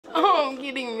I'm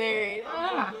getting married.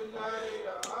 I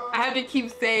have to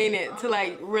keep saying it to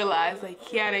like realize like,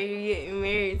 Kiana, you're getting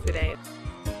married today.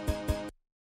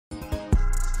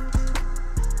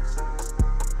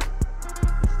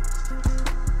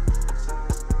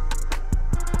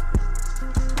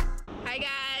 Hi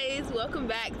guys, welcome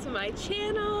back to my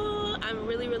channel. I'm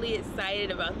really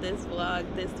excited about this vlog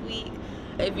this week.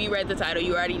 If you read the title,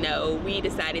 you already know we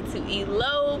decided to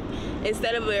elope.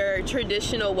 Instead of a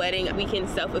traditional wedding, we can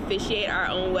self-officiate our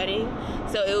own wedding.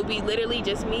 So it will be literally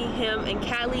just me, him, and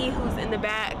Callie, who's in the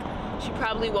back. She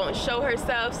probably won't show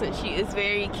herself since she is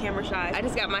very camera shy. I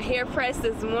just got my hair pressed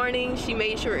this morning. She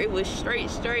made sure it was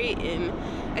straight, and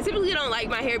I typically don't like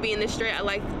my hair being this straight. I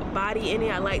like body in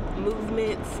it, I like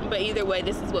movements, but either way,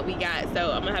 this is what we got,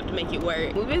 so I'm gonna have to make it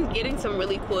work. We've been getting some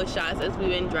really cool shots as we've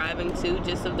been driving too,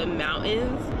 just of the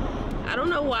mountains. I don't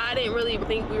know why I didn't really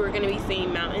think we were gonna be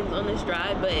seeing mountains on this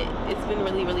drive, but it's been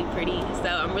really pretty. So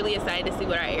I'm really excited to see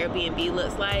what our Airbnb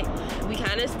looks like. We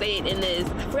kind of stayed in this,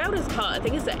 I forgot what it's called. I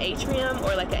think it's an atrium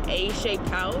or like an A-shaped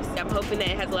house. I'm hoping that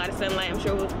it has a lot of sunlight. I'm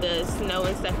sure with the snow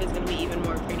and stuff it's gonna be even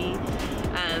more pretty.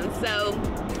 So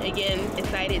again,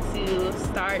 excited to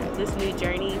start this new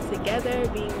journey together,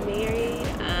 being married.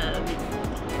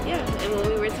 Yeah, and when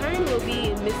we return, we'll be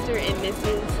Mr. and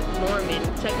Mrs. Norman.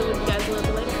 Check in with you guys a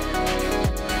little bit later.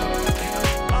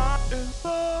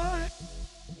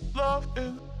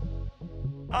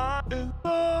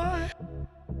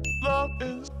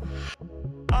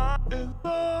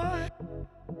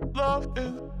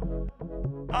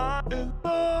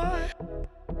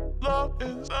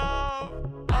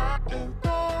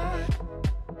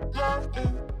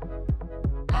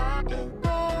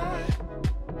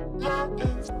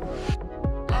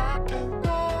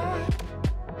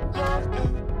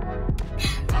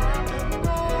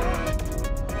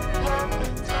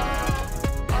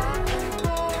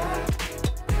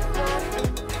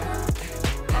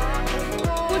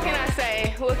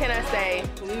 What can I say?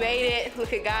 We made it.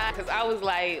 Look at God. Because I was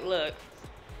like, look,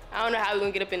 I don't know how we're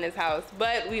going to get up in this house.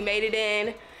 But we made it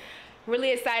in.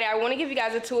 Really excited. I want to give you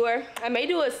guys a tour. I may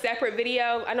do a separate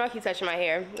video. I know I keep touching my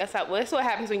hair. That's what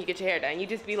happens when you get your hair done. You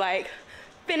just be like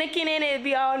finicking in it,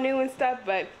 be all new and stuff.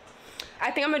 But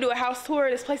I think I'm going to do a house tour.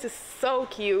 This place is so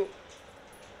cute.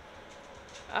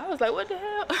 I was like, what the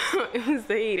hell? It was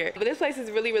the heater. But this place is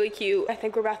really cute. I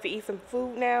think we're about to eat some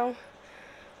food now. I'm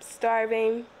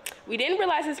starving. We didn't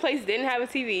realize this place didn't have a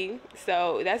TV,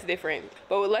 so that's different.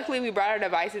 But luckily we brought our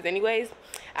devices anyways.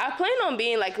 I plan on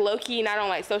being like low-key, not on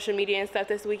like social media and stuff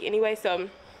this week anyway, so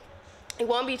it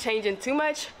won't be changing too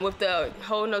much with the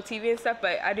whole no TV and stuff,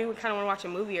 but I do kind of want to watch a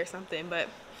movie or something. But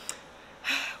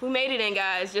we made it in,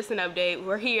 guys. Just an update.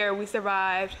 We're here. We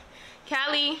survived.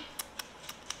 Callie.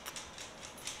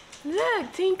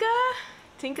 Look,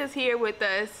 Tinka's here with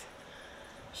us.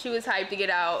 She was hyped to get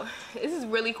out. This is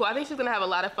really cool. I think she's gonna have a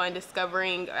lot of fun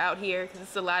discovering out here because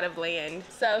it's a lot of land.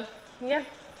 So yeah,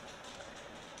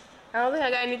 I don't think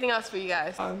I got anything else for you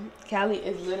guys. Callie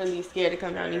is literally scared to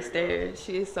come down these stairs.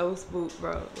 She is so spooked,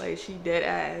 bro. Like, she dead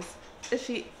ass.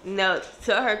 No,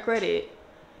 to her credit,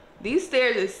 these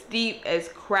stairs are steep as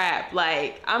crap.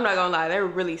 Like, I'm not gonna lie, they're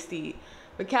really steep.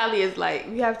 But Callie is like,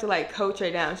 we have to like coach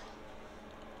her down.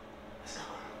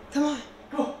 Come on.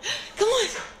 Come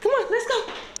on, let's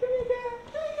go.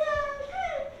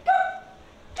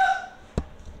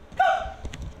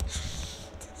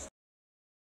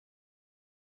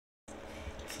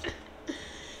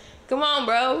 Come on,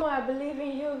 bro. I believe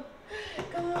in you.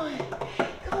 Come on,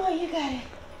 you got it.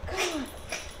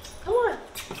 Come on.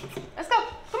 Let's go.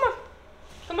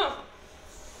 Come on.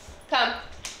 Come.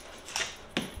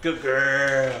 Good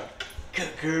girl.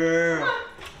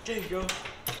 There you go.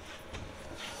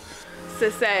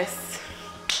 Success.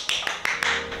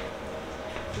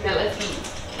 Now let's eat.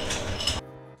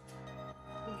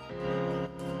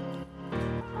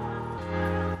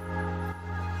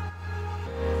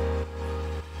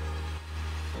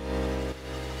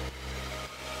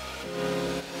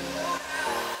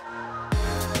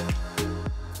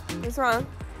 What's wrong?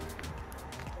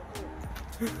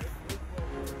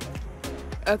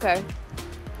 Okay.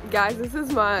 Guys, this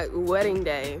is my wedding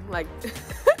day. Like,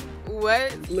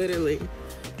 what? Literally.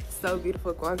 So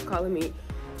beautiful. Kwan's calling me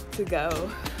to go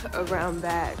around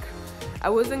back. I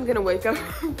wasn't gonna wake up.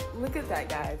 Look at that,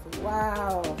 guys.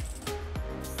 Wow.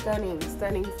 Stunning.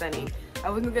 I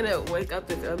wasn't gonna wake up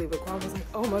this early, but Kwan was like,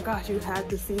 oh my gosh, you have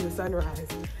to see the sunrise.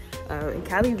 And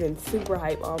Callie's been super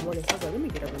hype all morning. So I was like, let me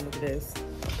get up and look at this.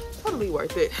 Totally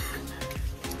worth it.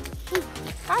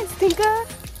 Hi, Stinka.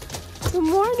 Good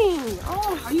morning.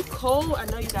 Oh, are you cold? I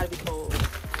know you gotta be cold.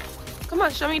 Come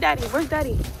on, show me daddy. Where's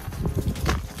daddy?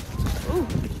 Ooh.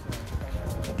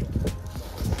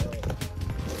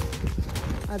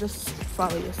 I just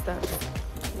follow your steps.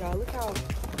 Y'all, look how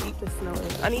deep the snow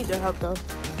is. I need your help though.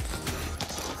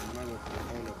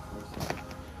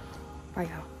 Right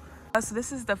now. So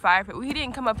this is the fire pit. We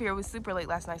didn't come up here. It was super late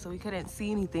last night, so we couldn't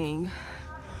see anything.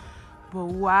 But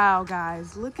wow,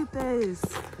 guys, look at this.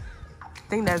 I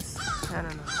think that's, I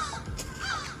don't know.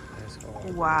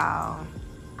 Wow.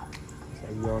 It's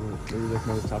like you're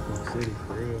looking at the top of the city,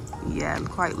 for real. Yeah,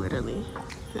 quite literally.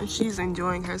 And she's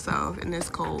enjoying herself in this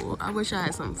cold. I wish I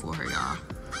had something for her, y'all.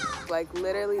 Like,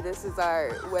 literally, this is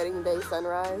our wedding day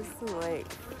sunrise. Like,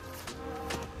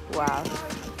 wow.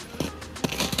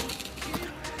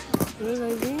 What did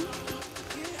I do?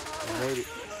 I made it.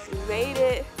 We made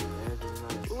it.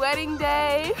 Wedding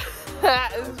day.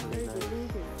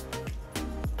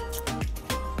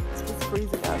 It's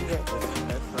freezing out here.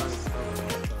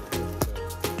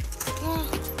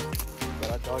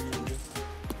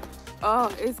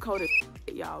 Oh, it's cold as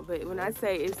shit, y'all, but when I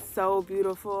say it's so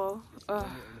beautiful,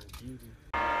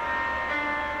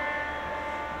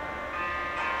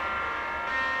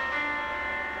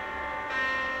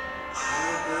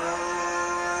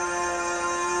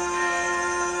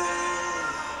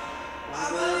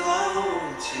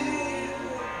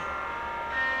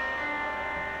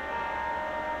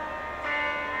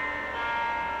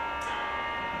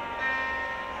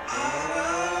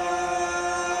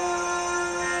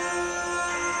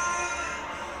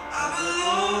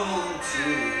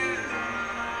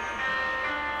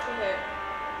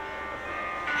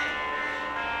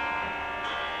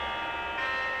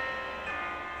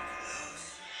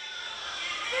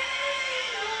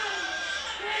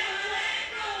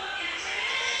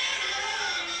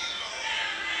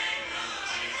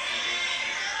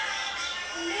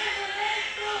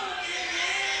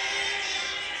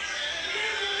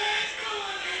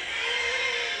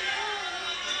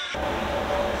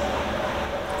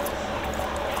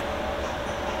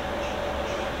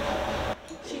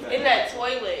 in that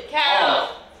toilet.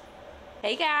 Cal!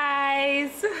 Hey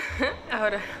guys!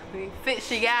 Hold on, let me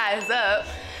fix you guys up.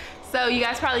 So you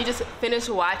guys probably just finished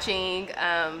watching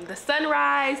the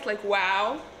sunrise. Like,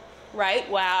 wow, right?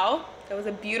 Wow. It was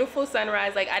a beautiful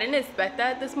sunrise. Like, I didn't expect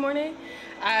that this morning.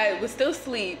 I was still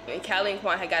asleep and Callie and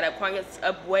Quan had got up. Quan gets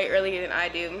up way earlier than I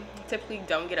do. Typically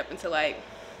don't get up until like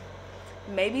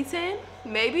maybe 10,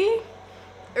 maybe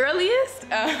earliest. So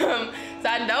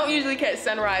I don't usually catch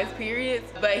sunrise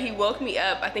periods, but he woke me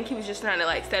up. I think he was just trying to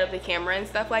like set up the camera and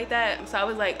stuff like that. So I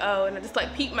was like, oh, and I just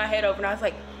like peeked my head over and I was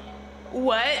like,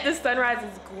 what? The sunrise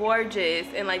is gorgeous,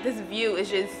 and like this view is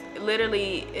just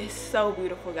literally, it's so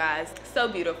beautiful, guys. So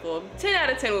beautiful. 10 out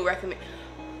of 10 would recommend.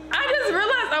 I just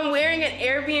realized I'm wearing an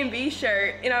Airbnb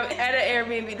shirt and I'm at an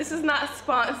Airbnb. This is not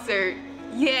sponsored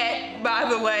yet, by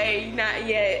the way, not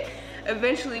yet.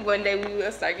 Eventually one day we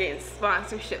will start getting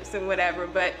sponsorships and whatever,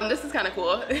 but this is kind of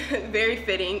cool. Very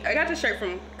fitting. I got this shirt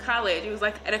from college. It was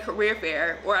like at a career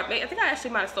fair, or I think I actually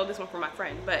might have stole this one from my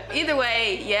friend, but either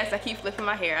way, yes, I keep flipping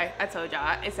my hair. I told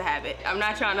y'all, it's a habit. I'm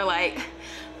not trying to like,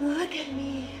 look at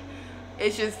me.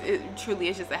 It's just, it truly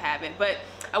is just a habit. But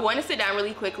I want to sit down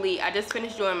really quickly. I just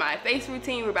finished doing my face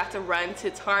routine. We're about to run to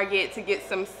Target to get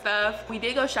some stuff. We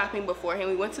did go shopping beforehand.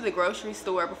 We went to the grocery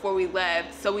store before we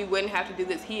left so we wouldn't have to do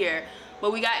this here.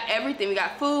 But we got everything. We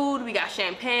got food, we got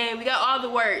champagne, we got all the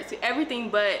works, everything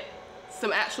but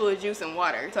some actual juice and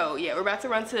water. So yeah, we're about to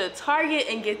run to Target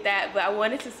and get that, but I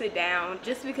wanted to sit down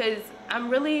just because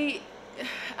I'm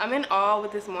in awe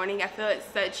with this morning. I feel it's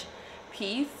such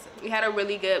peace. We had a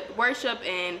really good worship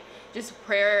and just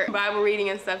prayer, Bible reading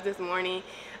and stuff this morning,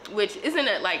 which isn't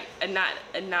not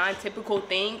a non-typical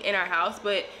thing in our house,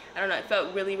 but I don't know, it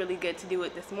felt really, really good to do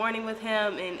it this morning with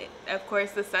him. And of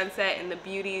course the sunset and the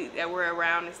beauty that we're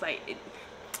around, it's like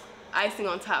icing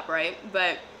on top, right?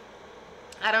 But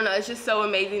I don't know, it's just so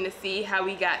amazing to see how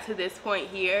we got to this point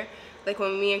here. Like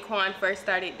when me and Quan first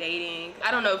started dating,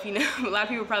 I don't know if you know, a lot of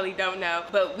people probably don't know,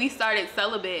 but we started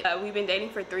celibate. We've been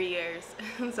dating for 3 years,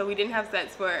 so we didn't have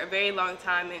sex for a very long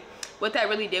time. And what that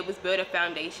really did was build a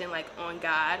foundation like on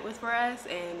God was for us.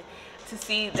 And to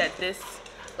see that this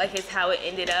like is how it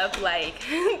ended up, like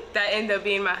that ended up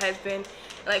being my husband.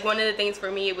 Like one of the things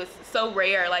for me, it was so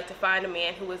rare like to find a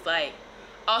man who was like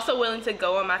also willing to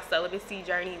go on my celibacy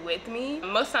journey with me.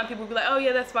 Most of the time people be like, oh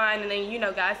yeah, that's fine, and then you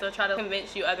know guys they'll try to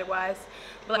convince you otherwise.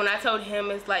 But when I told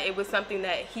him, it's like it was something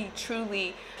that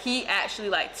he actually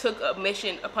like took a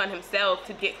mission upon himself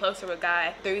to get closer with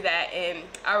God through that. And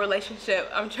our relationship,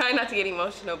 I'm trying not to get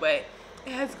emotional, but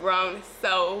it has grown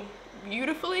so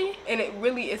beautifully, and it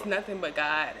really is nothing but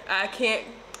God. I can't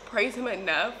praise him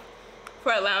enough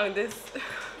for allowing this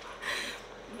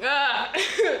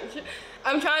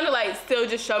I'm trying to like still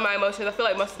just show my emotions. I feel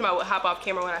like most of them I would hop off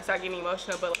camera when I start getting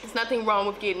emotional, but there's nothing wrong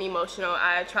with getting emotional.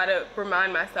 I try to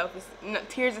remind myself,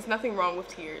 tears is nothing wrong with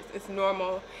tears. It's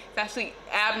normal. It's actually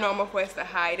abnormal for us to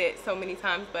hide it so many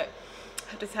times, but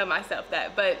I have to tell myself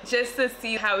that. But just to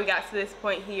see how we got to this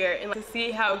point here, and to see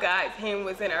how God's hand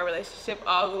was in our relationship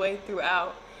all the way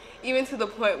throughout, even to the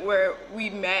point where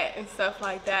we met and stuff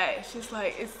like that, it's just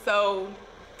like, it's so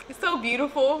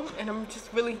beautiful, and I'm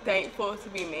just really thankful to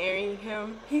be marrying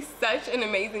him. He's such an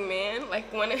amazing man.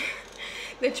 Like, one of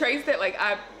the traits that like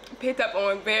I picked up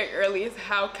on very early is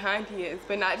how kind he is,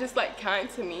 but not just like kind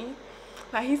to me.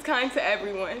 Like, he's kind to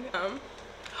everyone.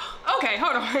 Okay,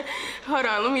 hold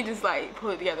on, let me just like pull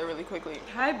it together really quickly.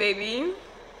 Hi, baby.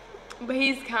 But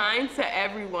he's kind to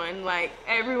everyone, like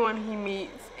everyone he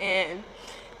meets, and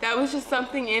that was just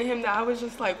something in him that I was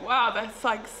just like, wow, that's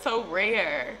like so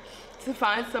rare to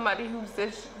find somebody who's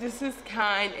just as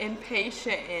kind and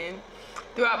patient. And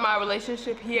throughout my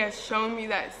relationship, he has shown me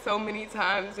that so many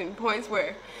times, in points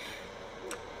where,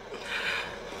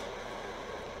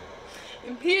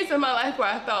 in periods of my life where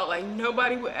I thought like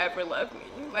nobody would ever love me,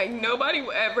 like nobody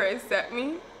would ever accept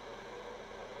me.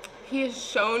 He has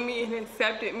shown me and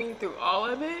accepted me through all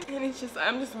of it, and it's just,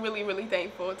 I'm just really, really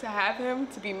thankful to have him,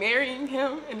 to be marrying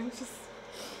him. And it's just,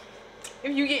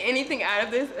 if you get anything out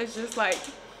of this, it's just like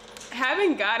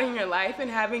having God in your life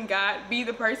and having God be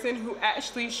the person who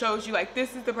actually shows you like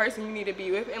this is the person you need to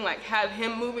be with, and like have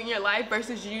him move in your life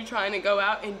versus you trying to go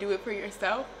out and do it for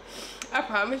yourself. I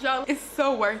promise y'all, it's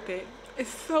so worth it. It's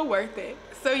so worth it.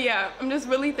 So yeah, I'm just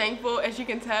really thankful. As you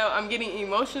can tell, I'm getting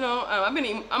emotional. I'm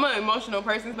an emotional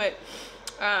person, but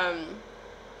I'm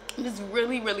just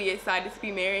really, really excited to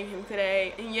be marrying him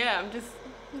today. And yeah, I'm just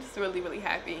really, really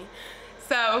happy.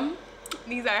 So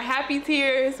these are happy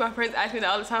tears. My friends ask me that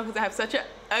all the time because I have such an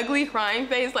ugly crying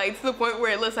face, like to the point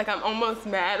where it looks like I'm almost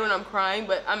mad when I'm crying,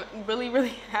 but I'm really,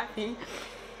 really happy.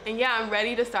 And yeah, I'm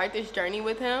ready to start this journey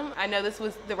with him. I know this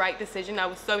was the right decision. I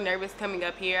was so nervous coming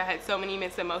up here. I had so many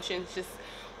mixed emotions just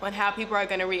on how people are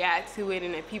gonna react to it,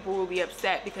 and if people will be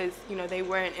upset because, you know, they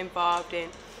weren't involved.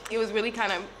 And it was really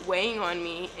kind of weighing on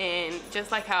me. And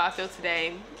just like how I feel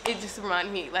today, it just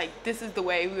reminded me like this is the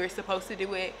way we were supposed to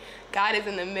do it. God is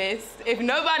in the midst. If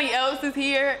nobody else is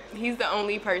here, he's the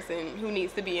only person who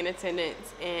needs to be in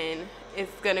attendance, and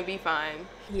it's gonna be fine.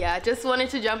 Yeah, I just wanted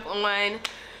to jump on,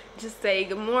 just say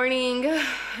good morning,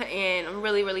 and I'm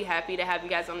really, really happy to have you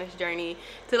guys on this journey,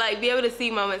 to like be able to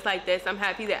see moments like this. I'm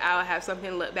happy that I'll have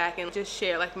something to look back and just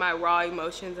share like my raw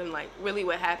emotions and like really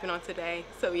what happened on today.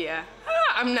 So yeah,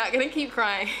 I'm not gonna keep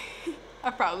crying. I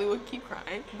probably would keep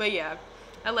crying, but yeah,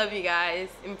 I love you guys,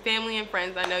 and family and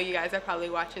friends. I know you guys are probably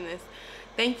watching this.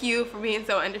 Thank you for being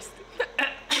so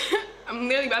I'm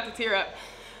nearly about to tear up.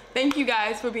 Thank you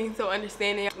guys for being so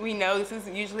understanding. We know this is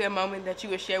usually a moment that you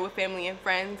would share with family and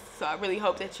friends, so I really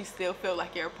hope that you still feel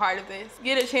like you're a part of this.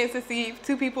 Get a chance to see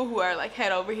two people who are like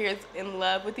head over here in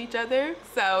love with each other.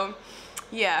 So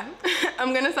yeah,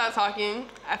 I'm gonna stop talking.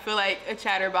 I feel like a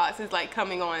chatterbox is like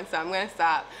coming on, so I'm gonna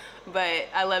stop. But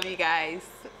I love you guys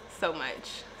so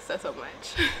much, so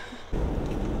much.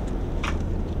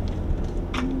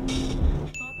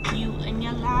 You and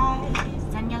your lies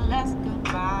and your last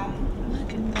goodbye.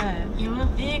 You're a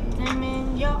victim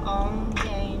in your own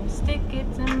game. Stick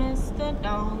it to Mr.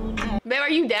 Don't. Babe, are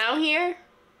you down here?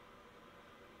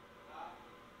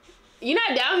 You're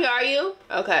not down here, are you?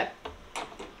 Okay.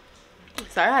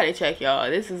 Sorry, I had to check, y'all.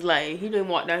 This is like, he done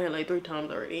walked down here like 3 times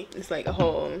already. It's like a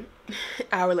whole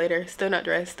hour later, still not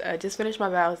dressed. I just finished my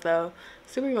vows though.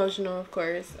 Super emotional, of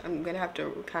course. I'm gonna have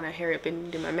to kind of hurry up and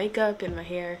do my makeup and my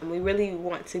hair. We really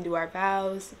want to do our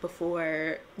vows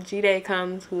before G-Day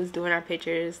comes, who's doing our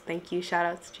pictures. Thank you, shout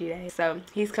out to G-Day. So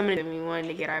he's coming and we wanted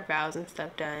to get our vows and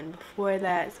stuff done before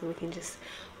that, so we can just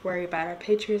worry about our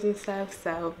pictures and stuff.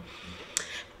 So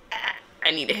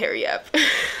I need to hurry up.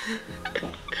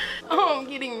 Oh, I'm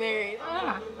getting married.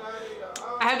 I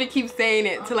have to keep saying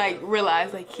it to like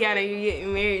realize like, Kiana, you're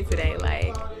getting married today.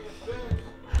 Like,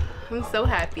 I'm so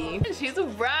happy. She's a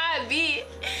bride, bitch.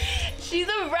 She's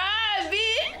a bride,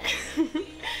 bitch.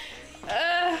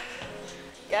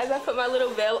 Guys, I put my little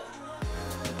veil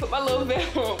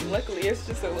on. Luckily, it's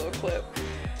just a little clip.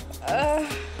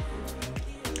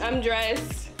 I'm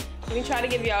dressed. Let me try to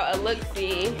give y'all a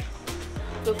look-see.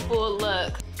 The full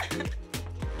look.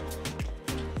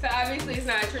 So obviously it's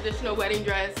not a traditional wedding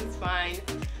dress, it's fine.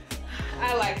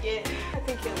 I like it. I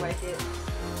think you'll like it.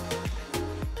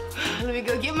 Let me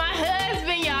go get my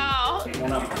husband, y'all.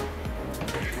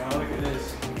 Oh, look at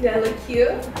this. Does that look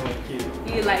cute? Look cute.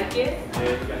 Do you like it?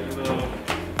 Yeah, you got your little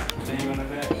thing on the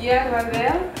back. Yeah, my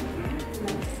veil.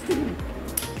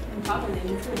 I'm popping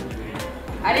in too.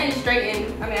 I didn't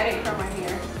straighten, I didn't curl my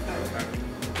hair.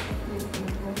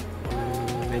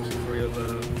 Thank you for your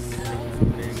love. Thank you for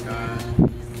being God.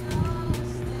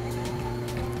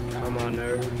 Calm my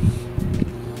nerves.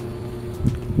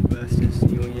 Bless this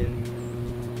union.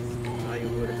 Allow your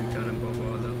will to be done above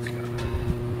all else,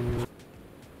 God.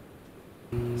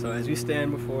 So as we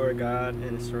stand before God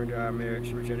and surrender our marriage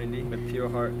virginity with pure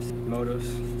hearts, motives,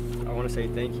 I want to say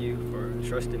thank you for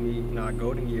trusting me in our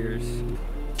golden years.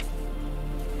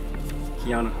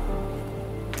 Kiyanna,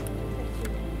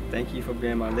 thank you for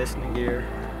being my listening ear.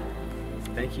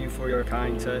 Thank you for your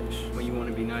kind touch when you want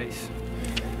to be nice.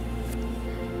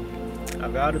 I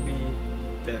vow to be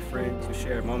that friend to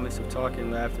share moments of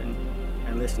talking, laughing,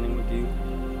 and listening with you.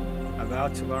 I vow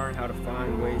to learn how to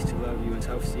find ways to love you in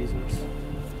tough seasons.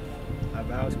 I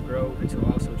vow to grow and to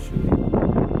also truly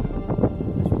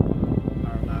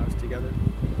our lives together.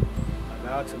 I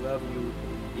vow to love you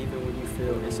even when you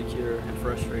feel insecure and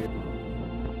frustrated.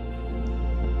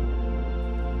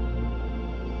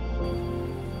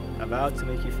 I vow to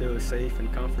make you feel safe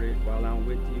and comforted while I'm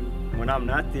with you. When I'm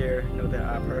not there, know that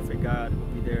our perfect God will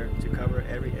be there to cover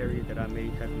every area that I may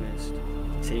have missed.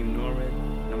 Team Norman,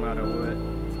 no matter what,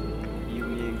 you,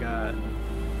 me, and God.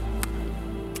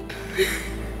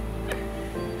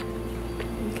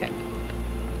 Okay.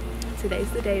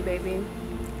 Today's the day, baby.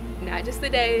 Not just the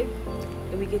day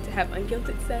that we get to have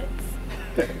ungilted sex,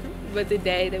 but the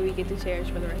day that we get to cherish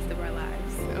for the rest of our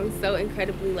lives. I'm so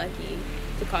incredibly lucky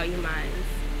to call you mine.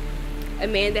 A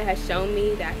man that has shown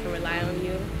me that I can rely on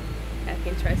you, that I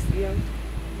can trust you,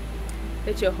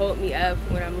 that you'll hold me up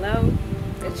when I'm low,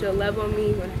 that you'll love on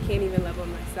me when I can't even love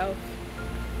on myself.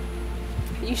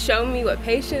 You show me what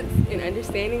patience and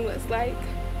understanding looks like.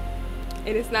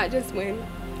 And it's not just when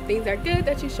things are good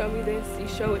that you show me this, you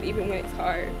show it even when it's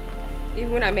hard.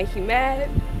 Even when I make you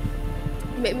mad,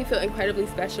 you make me feel incredibly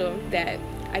special that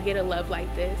I get a love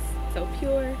like this, so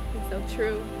pure and so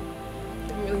true.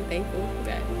 I'm really thankful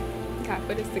that God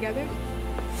put us together.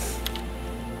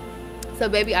 So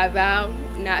baby, I vow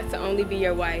not to only be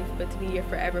your wife, but to be your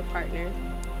forever partner.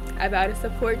 I vow to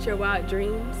support your wild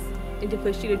dreams and to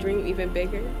push you to dream even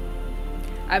bigger.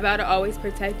 I vow to always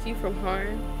protect you from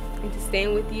harm and to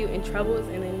stand with you in troubles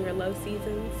and in your low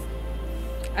seasons.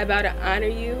 I vow to honor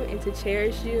you and to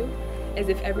cherish you as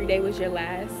if every day was your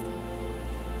last.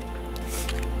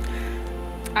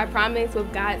 I promise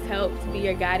with God's help to be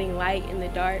your guiding light in the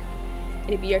dark and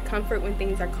to be your comfort when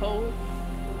things are cold.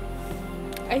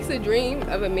 I used to dream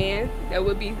of a man that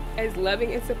would be as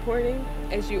loving and supporting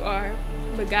as you are,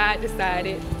 but God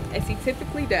decided, as he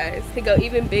typically does, to go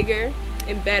even bigger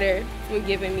and better when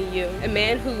giving me you. A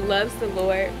man who loves the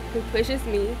Lord, who pushes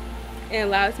me and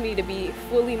allows me to be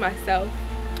fully myself,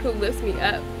 who lifts me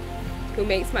up, who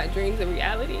makes my dreams a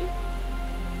reality.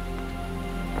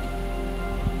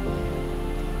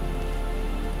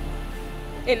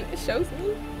 And shows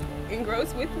me and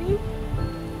grows with me.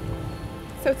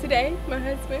 So today, my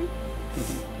husband,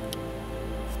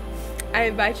 I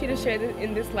invite you to share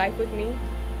in this life with me.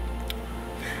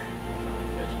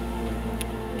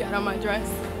 Got on my dress.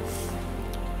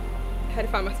 Had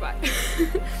to find my spot.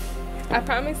 I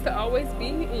promise to always be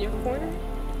in your corner.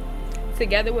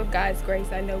 Together with God's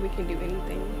grace, I know we can do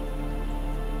anything.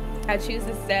 I choose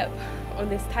to step on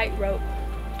this tightrope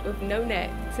with no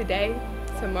net today,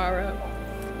 tomorrow,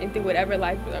 and through whatever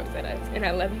life throws at us. And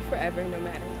I love you forever, no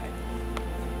matter what.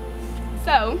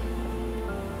 So,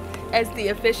 as the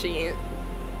officiant,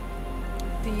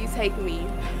 do you take me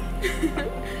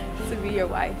to be your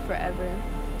wife forever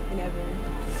and ever?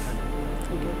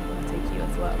 I'll take you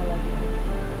as well. I love you.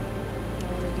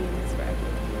 I want to be in this forever.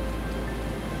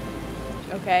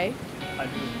 Okay? I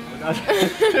do.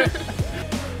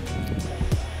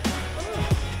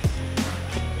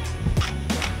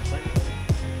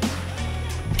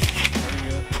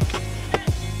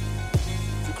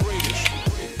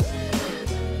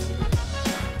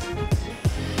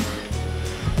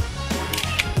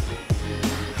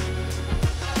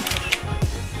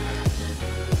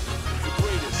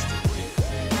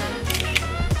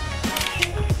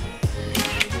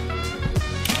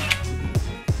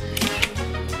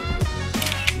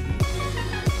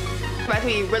 About to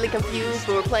be really confused,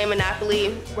 but we're playing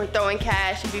Monopoly. We're throwing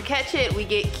cash. If you catch it, we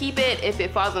keep it. If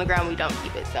it falls on the ground, we don't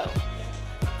keep it. So,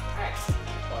 alright. Let's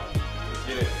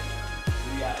get it.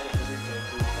 We got it.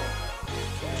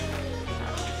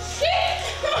 Shit!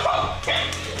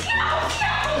 No!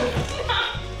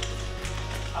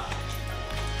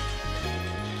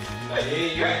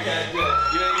 You ain't catch that.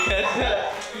 You ain't catch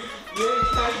that. You ain't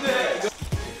catch that.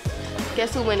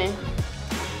 Guess who winning?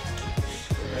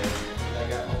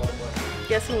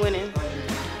 Guess who winning?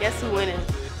 Guess who winning?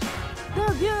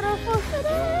 the beautiful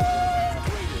city.